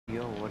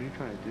you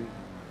trying to do?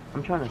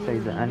 I'm trying to say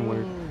the N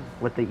word.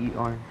 What they eat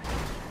on.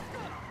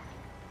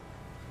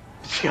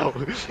 Yo,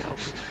 this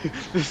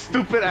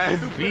stupid ass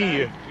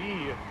B.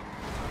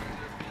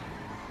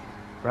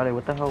 Riley,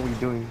 what the hell are we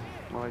doing?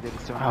 Well, I did it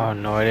so Oh,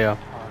 no idea.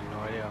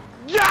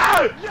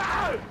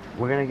 Yeah!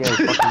 We're gonna get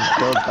fucking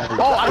killed by the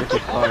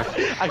car.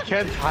 I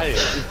can't tie it.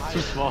 It's too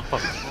small.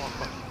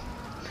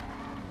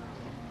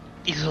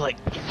 He's like...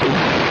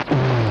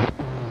 That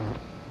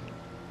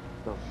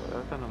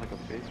sounded like a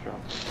bass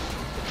drum.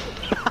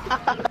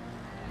 I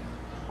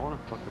wanna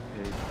fuck a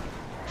pig.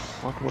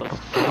 What the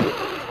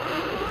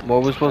fuck? What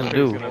are we supposed to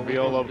do? It's gonna be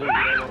all over.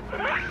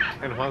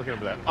 And Juan's gonna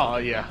be like, oh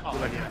yeah.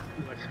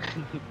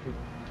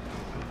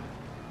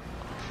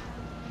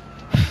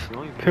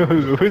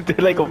 Who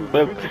did like a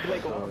flip?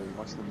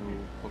 Watch the movie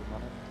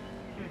Pokemon.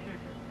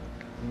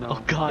 No.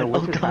 Oh god,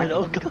 oh god,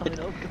 oh god,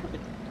 oh god.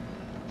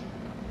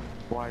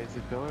 Why is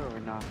it filler or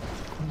not?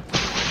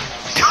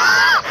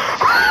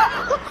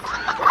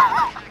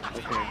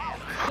 Okay.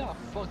 Got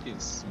fucking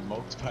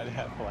smoked by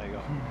that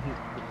Lego.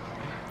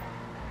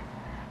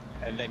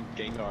 And then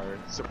Gengar,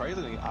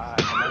 surprisingly, I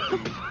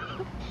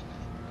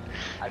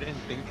didn't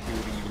think he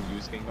would even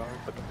use Gengar,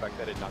 but the fact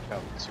that it knocked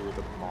out 2 of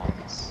the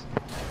mons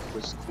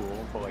was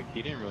cool, but like,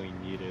 he didn't really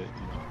need it.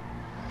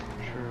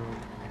 True.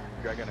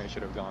 Dragonite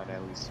should have gone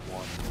at least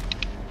 1.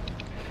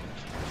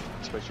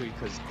 Especially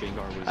because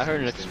Gengar was... I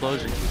heard an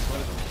explosion.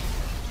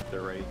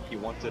 They're right, he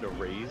wanted a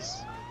raise,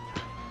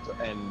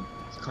 and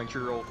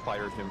Crunchyroll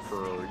fired him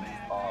for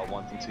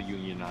wanting to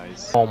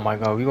unionize. Oh my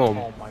god, we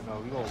gonna...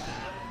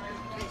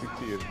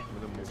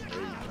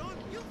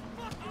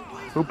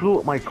 Who blew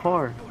up my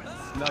car?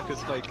 No,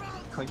 cause like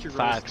Crunchyroll.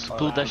 Facts.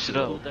 Blew that shit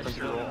up.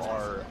 Crunchyroll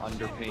are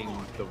underpaying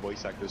the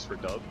voice actors for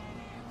dub,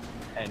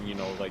 and you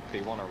know, like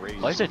they want to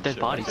raise. Why is there and dead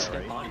shit bodies?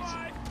 like that,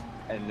 right?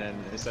 And then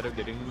instead of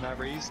getting that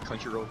raise,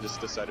 Crunchyroll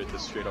just decided to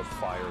straight up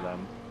fire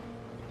them.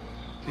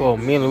 Well,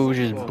 me and Lou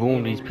just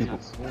boomed these people.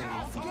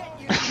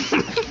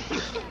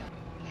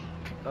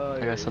 I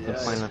got something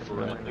planned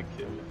for that.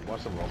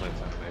 Watch some romance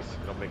animes.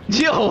 It'll make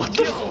you. Yo, what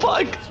the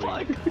fuck?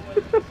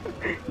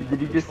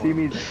 Did you just see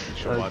me You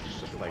should watch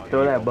just like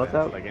throw any that bus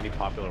romance, out? like any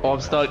popular. Oh, I'm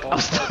romance. stuck. I'm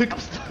stuck. I'm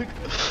stuck. It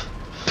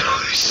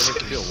makes you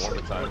feel warm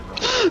inside.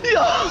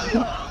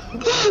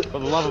 For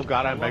the love of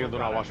God, I'm begging, do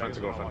not watch Friends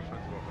to Girlfriend.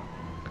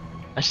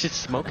 That shit's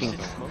smoking.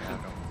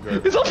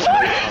 Good. It's on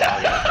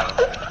fire!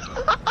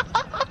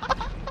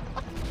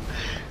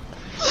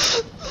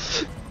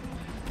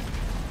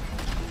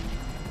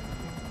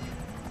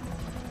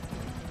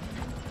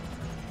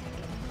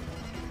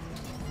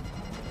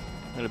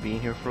 I'm gonna be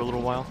in here for a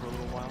little while.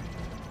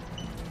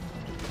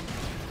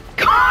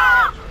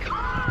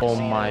 Oh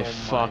my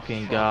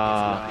fucking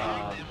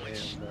god.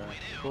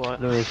 What?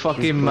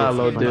 Fucking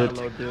mellow, dude.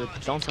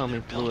 Don't tell me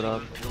blew it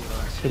up.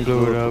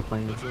 Blew it up.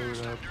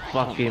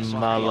 Fucking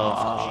mellow.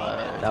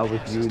 That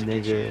was you,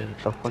 nigga.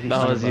 The fuck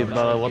That was you,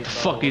 mellow. What the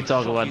fuck are you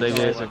talking about,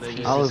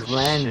 nigga? I was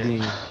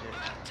landing.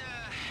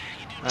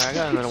 Alright, I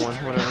got another one.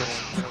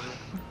 Whatever.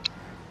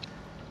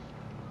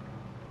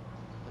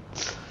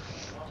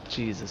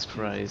 Jesus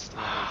Christ.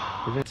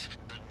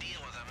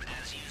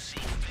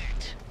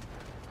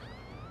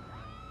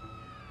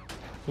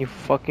 You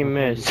fucking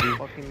missed.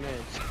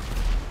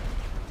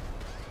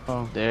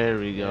 Oh, There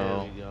we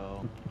go.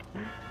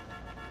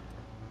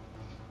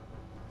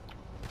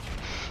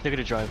 They're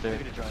gonna drive there.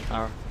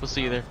 Alright, we'll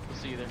see you there.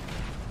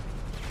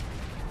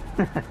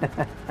 look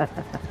at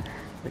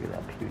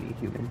that puny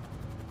human.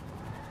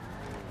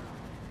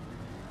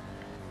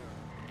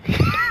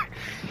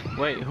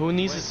 Wait, who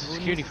needs a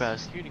security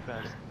fast?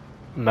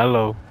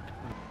 Mellow.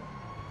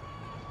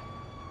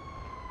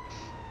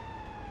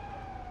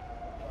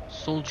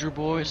 Soldier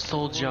boy.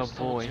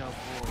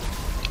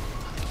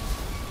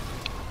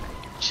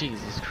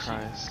 Jesus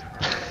Christ.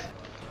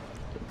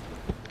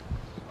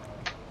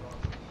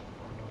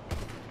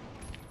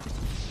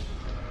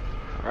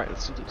 Alright,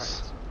 let's do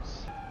this.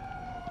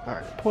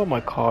 Alright. Pull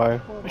my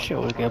car. My shit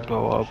was gonna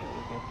blow up.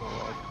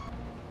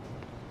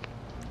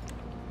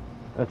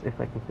 That's if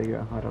I can figure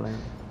out how to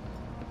land.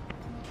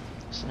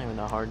 It's not even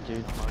that hard,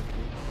 dude.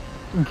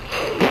 You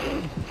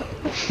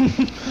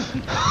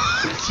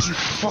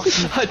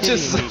fucking I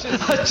just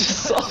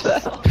saw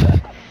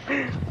that.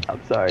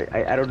 I'm sorry,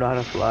 I don't know how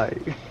to fly.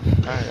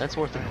 Alright, that's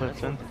worth a clip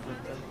then.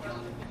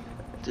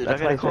 Dude,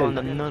 That's I gotta why I call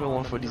said- in another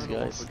one for these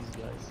guys.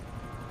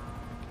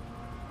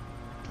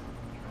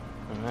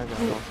 I got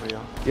one for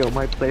y'all. Yo,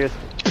 my players.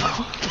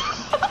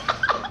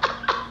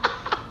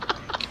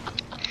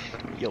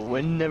 Yo,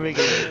 we're never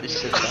gonna get this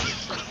shit done.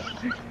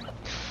 You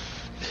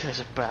guys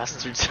are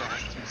bastards.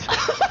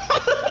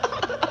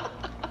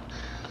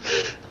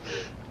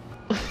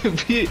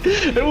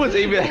 Everyone's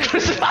aiming at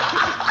Chris.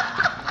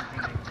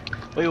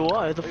 Wait,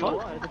 what? The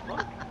fuck?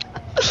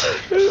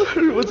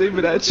 Everyone's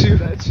aiming at you.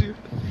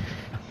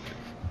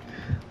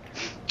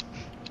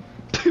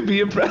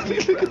 Me and Bradley,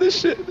 look at this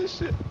shit.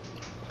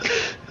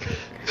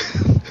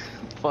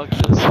 Fuck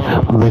this.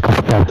 Look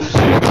at that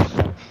shit.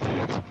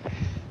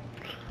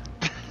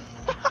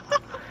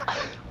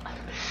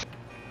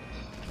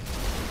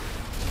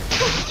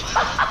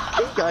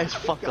 guys,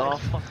 fuck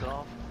off. Fuck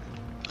off.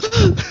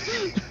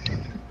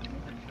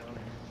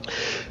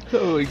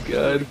 Oh my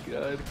god.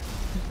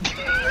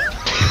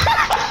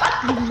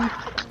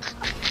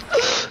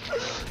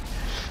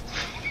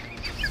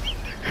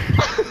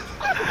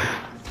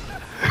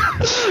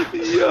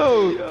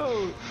 Yo.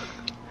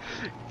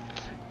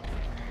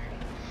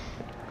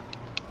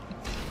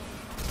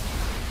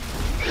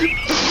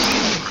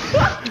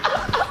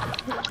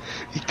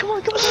 Come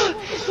on.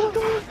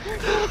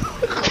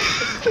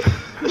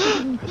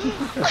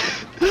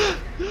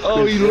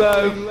 Oh, he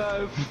laughed.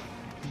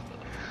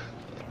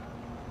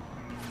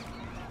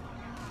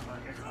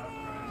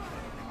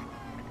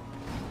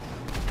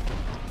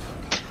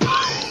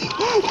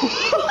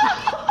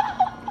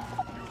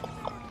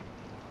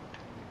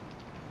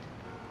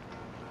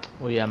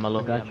 Oh yeah,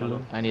 Malo. Got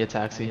you. I need a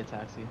taxi.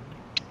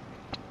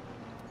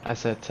 I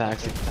said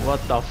taxi. What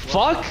the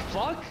fuck?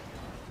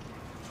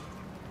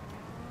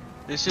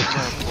 This is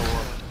gonna blow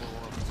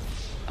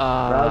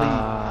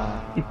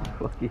You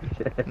fucking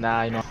shit. Nah,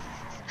 I know. up.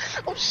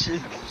 Oh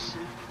shit.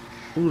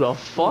 Who the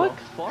fuck?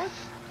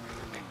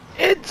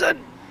 It's a.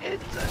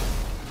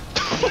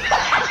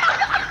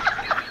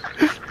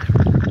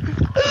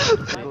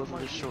 Go to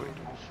the short.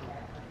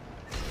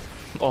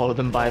 All of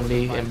them by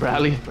me and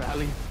Bradley.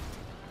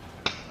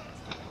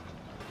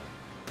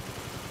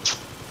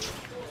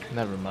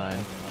 Never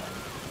mind.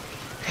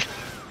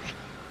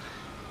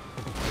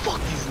 Fuck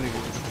these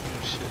niggas.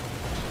 Oh, shit.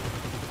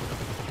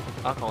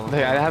 I'll call him.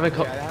 Hey, I haven't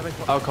called.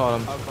 I'll call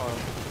him.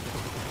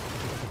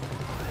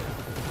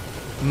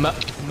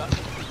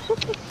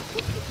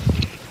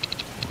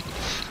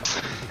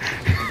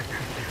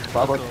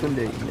 Baba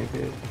Tunde,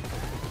 nigga.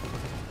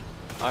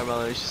 Alright,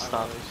 Melody, you should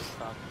stop.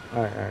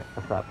 Alright,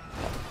 I'll stop.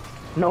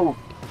 No!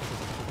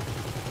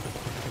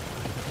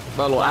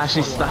 Malo,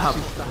 actually stop.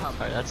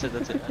 Alright, that's it.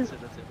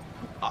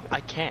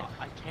 I can't.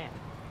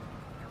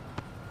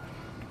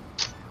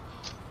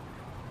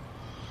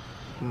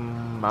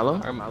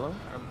 Malo? Alright,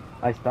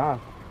 I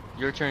stopped.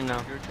 your turn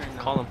now.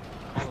 Call him.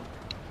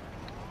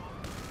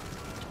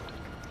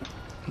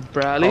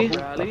 Bradley?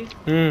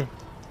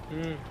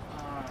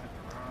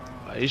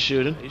 Are You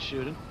shooting?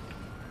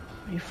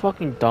 you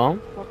fucking dumb?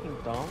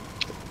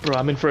 Bro,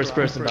 I'm in first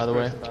person, by the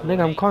way.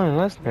 Nigga, I'm calling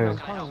Lester.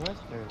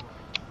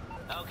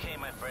 Okay,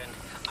 my friend.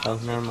 Oh, I'll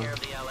take never care mind. of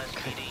the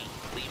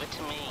LSPD. Leave it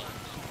to me.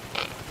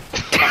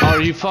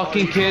 Are you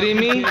fucking kidding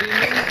me? The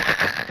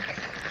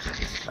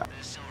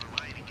silver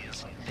lining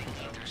is they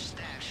keep their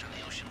stash on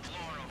the ocean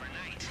floor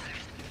overnight.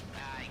 I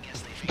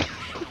guess they figured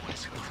no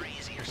one's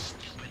crazy or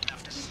stupid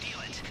enough to steal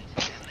it.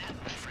 And that,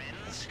 my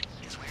friends,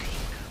 is where you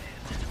come in.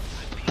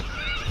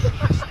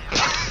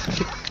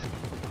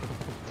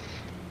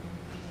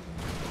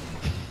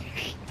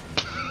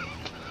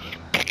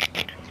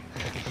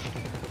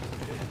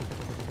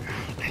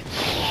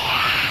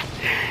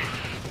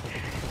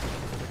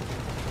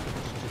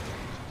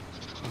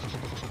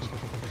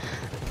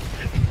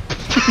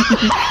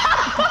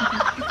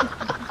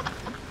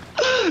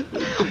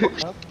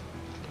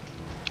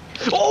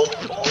 Oh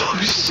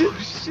shit.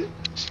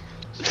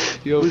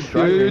 Yo,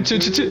 chill.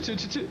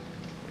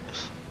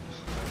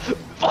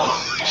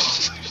 Oh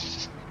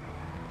shit.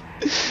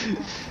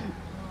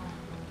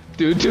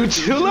 Dude,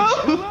 chill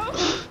out.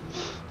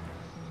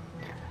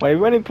 Why you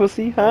running,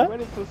 pussy, huh?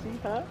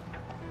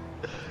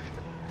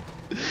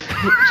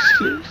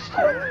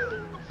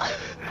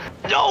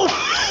 No.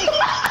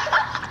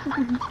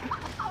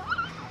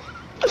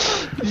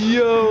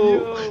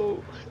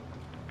 Yo.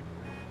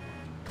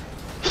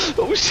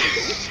 Oh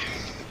shit.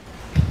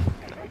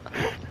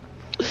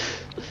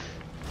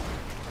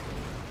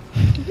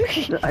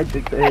 I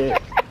took the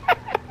hit.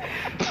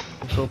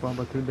 So far,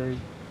 but 2 days.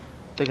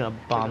 They're gonna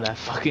bomb that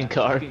fucking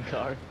car.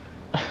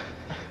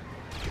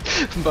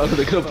 But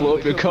they're gonna blow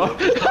up your car.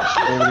 They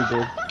already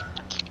did.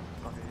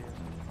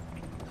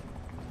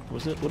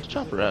 What's the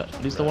chopper at?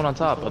 At least the one on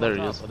top. Oh, there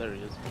he is.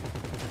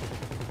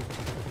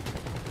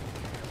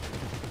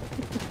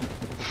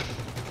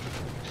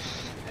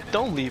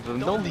 Don't leave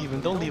him.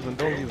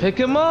 Pick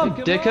him up,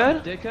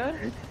 dickhead.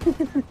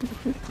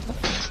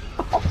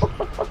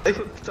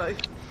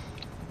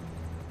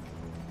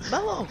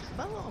 Mellow.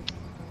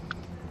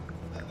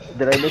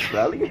 Did I miss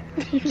Rally?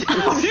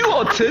 You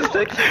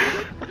autistic?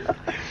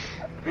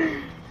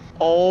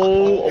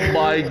 Oh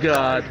my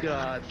god.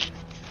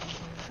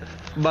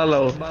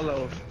 Malo.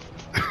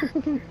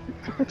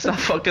 Stop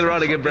fucking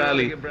running at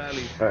Bradley.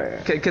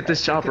 Alright. Get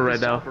this chopper right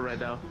now.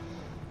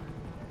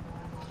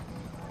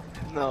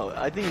 No,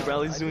 I think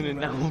Bradley's doing it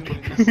now.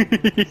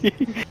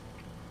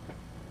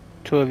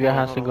 2 of you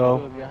has to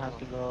go.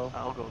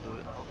 I'll go do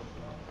it.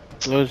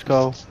 Let's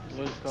go. Okay,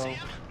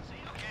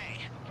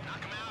 knock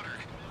him out or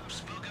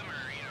spook him or,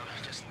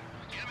 just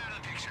get him out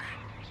of the picture.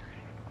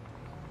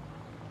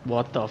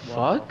 What the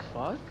fuck?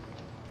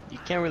 You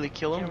can't really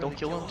kill him. Don't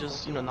kill him.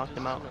 Just knock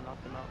them out.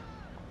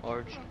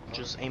 Or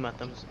just aim at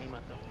them.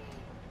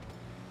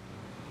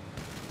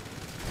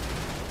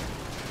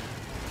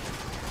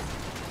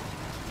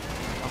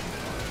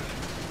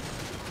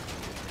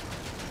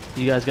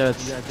 You guys gotta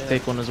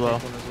take one as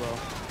well.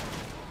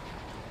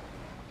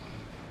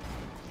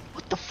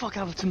 fuck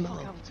out of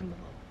Timelo.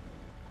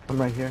 I'm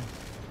right here.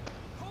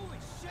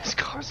 His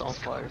car's on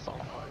fire.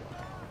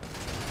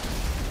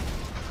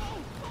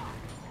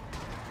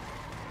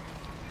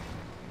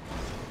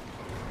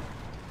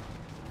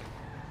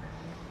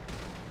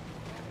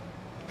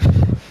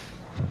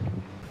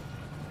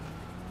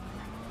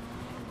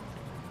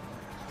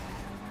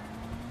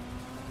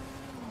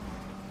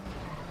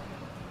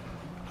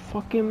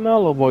 Fucking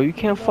mellow boy, you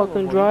can't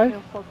fucking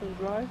drive?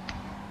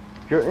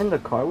 You're in the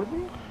car with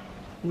me?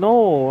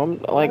 No, I'm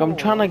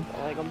trying to.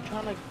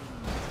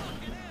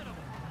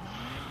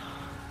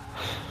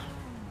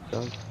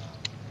 Doug.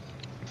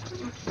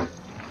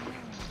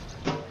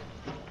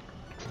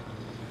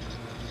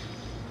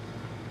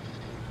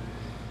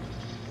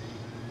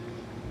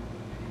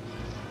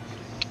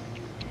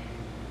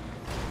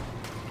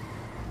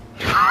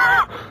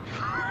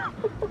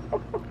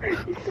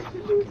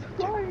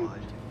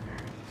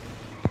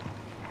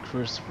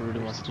 Chris really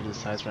wants to do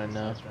this heist right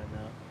now.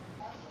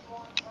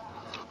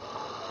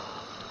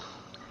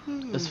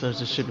 Let's finish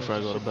this shit before I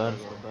go to bed.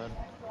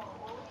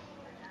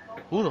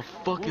 Who the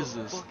fuck is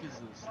this?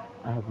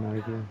 I have no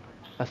idea.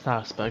 That's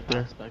not a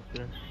Spectre.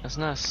 That's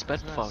not a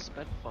sped fuck.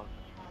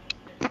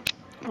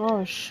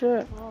 Oh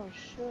shit.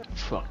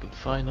 Fucking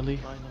finally.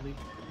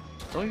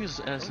 Don't use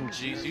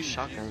SMGs, use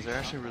shotguns. They're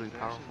actually really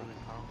powerful.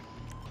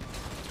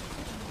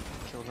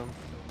 Kill them.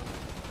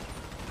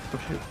 Oh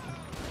shit.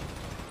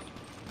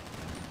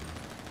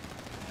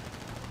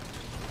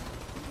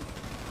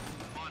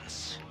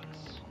 Once.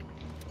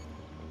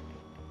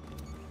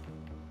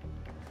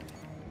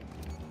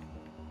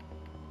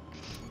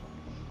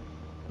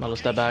 Mellow,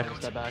 step back. Door,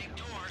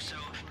 so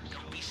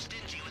don't be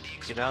stingy with the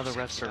Get out of the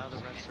red circle.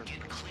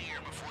 Get clear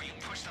before you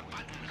push the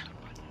button.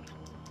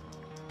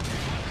 Clear?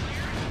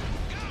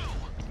 Go!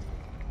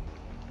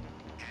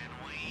 And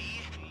we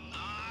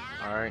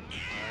are Alright.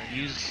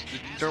 Use the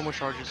thermal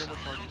charges. tied.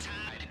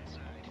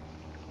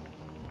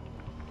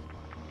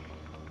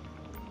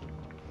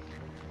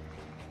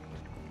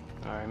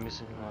 Alright, I'm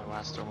using my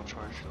last thermal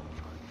charge.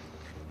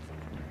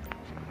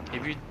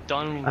 If you're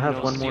done, I have you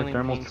know, one more stealing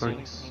thermal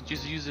paintings, charge.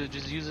 just use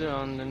it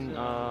on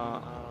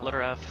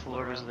letter F,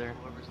 whoever's there.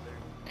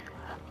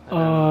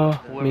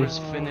 Whoever's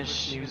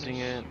finished using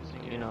it,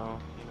 you know,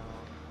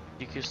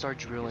 you can start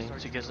drilling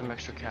to get some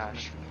extra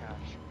cash.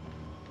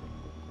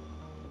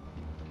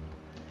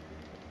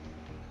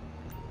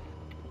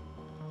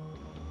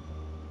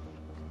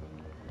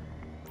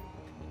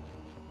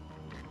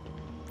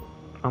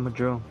 I'm a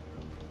drill.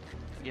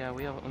 Yeah,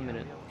 we have a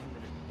minute.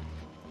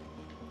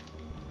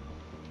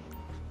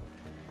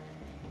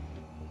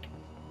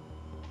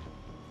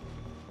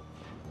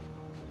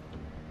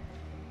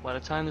 By the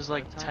time there's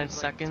like 10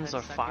 seconds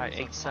or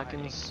 8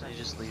 seconds, you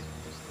just leave.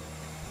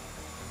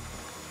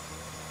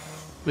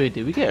 Wait,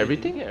 did we get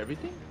everything?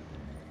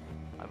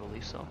 I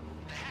believe so.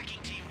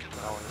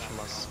 Oh, you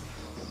must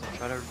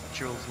try to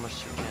drill as much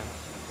as you can.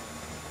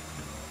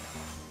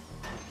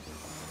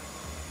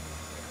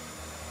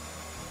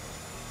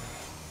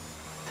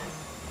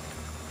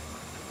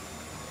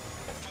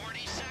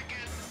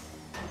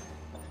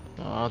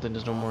 Oh, I don't think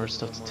there's no more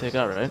stuff to take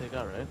out, right?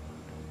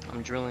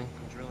 I'm drilling.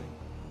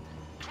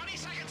 20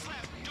 seconds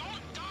left.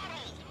 Don't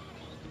dawdle.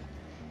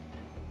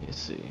 Let's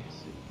see.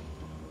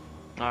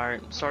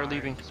 Alright, start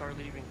leaving.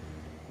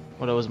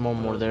 What there was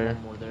more there.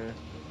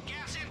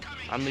 Gas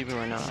incoming. I'm leaving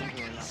right now.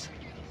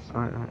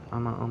 Alright,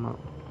 I'm out.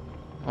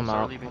 I'm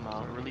Start out. leaving.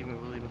 We're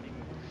leaving.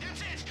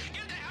 That's it.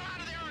 Get the hell out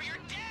of there or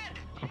you're dead.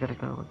 I gotta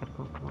go.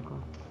 Come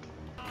on.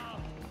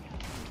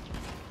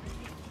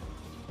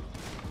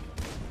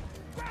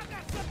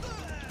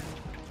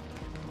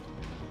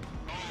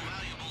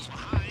 Valuables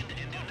behind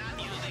and do not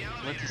use the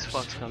elevator. Let these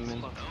fucks come in.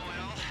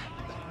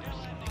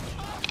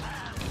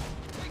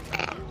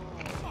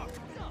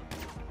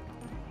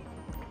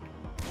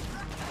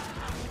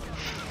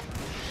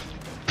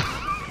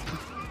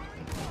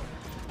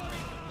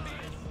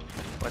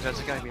 Watch out, there's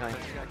a guy behind.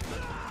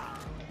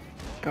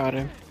 Got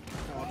him.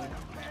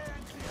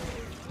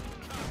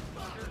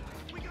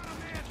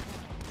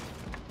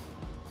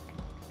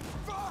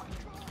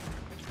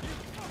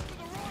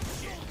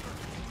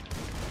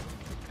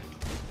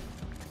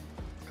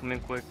 Come in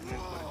quick.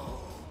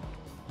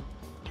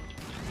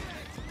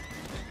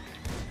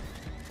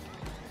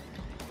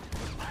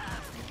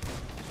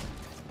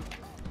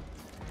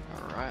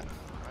 Alright.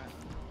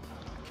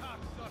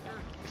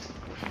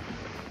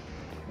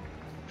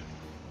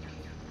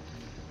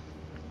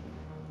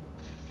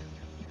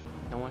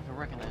 No one can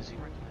recognize you.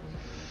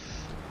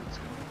 Let's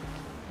go.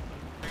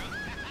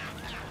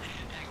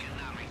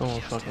 No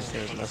one fucking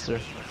cares, Lester.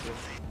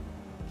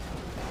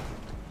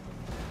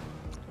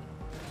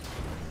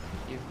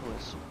 Hijo de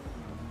su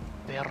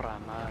perra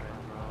madre,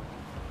 bro.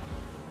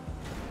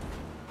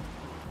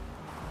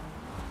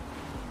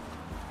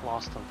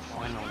 Lost them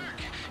finally.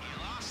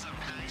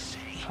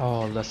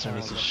 Oh, Lester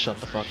needs to shut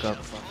the fuck up.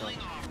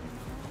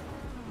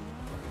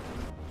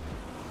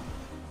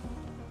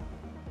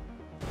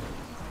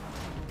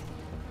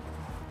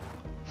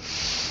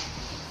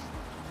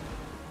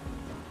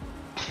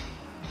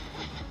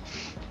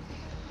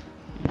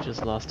 You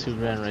Just lost 2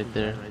 grand right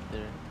there.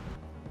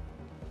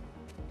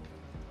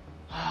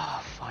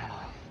 Ah, finally.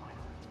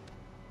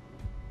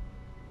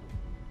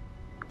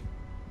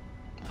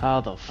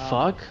 How the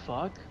fuck?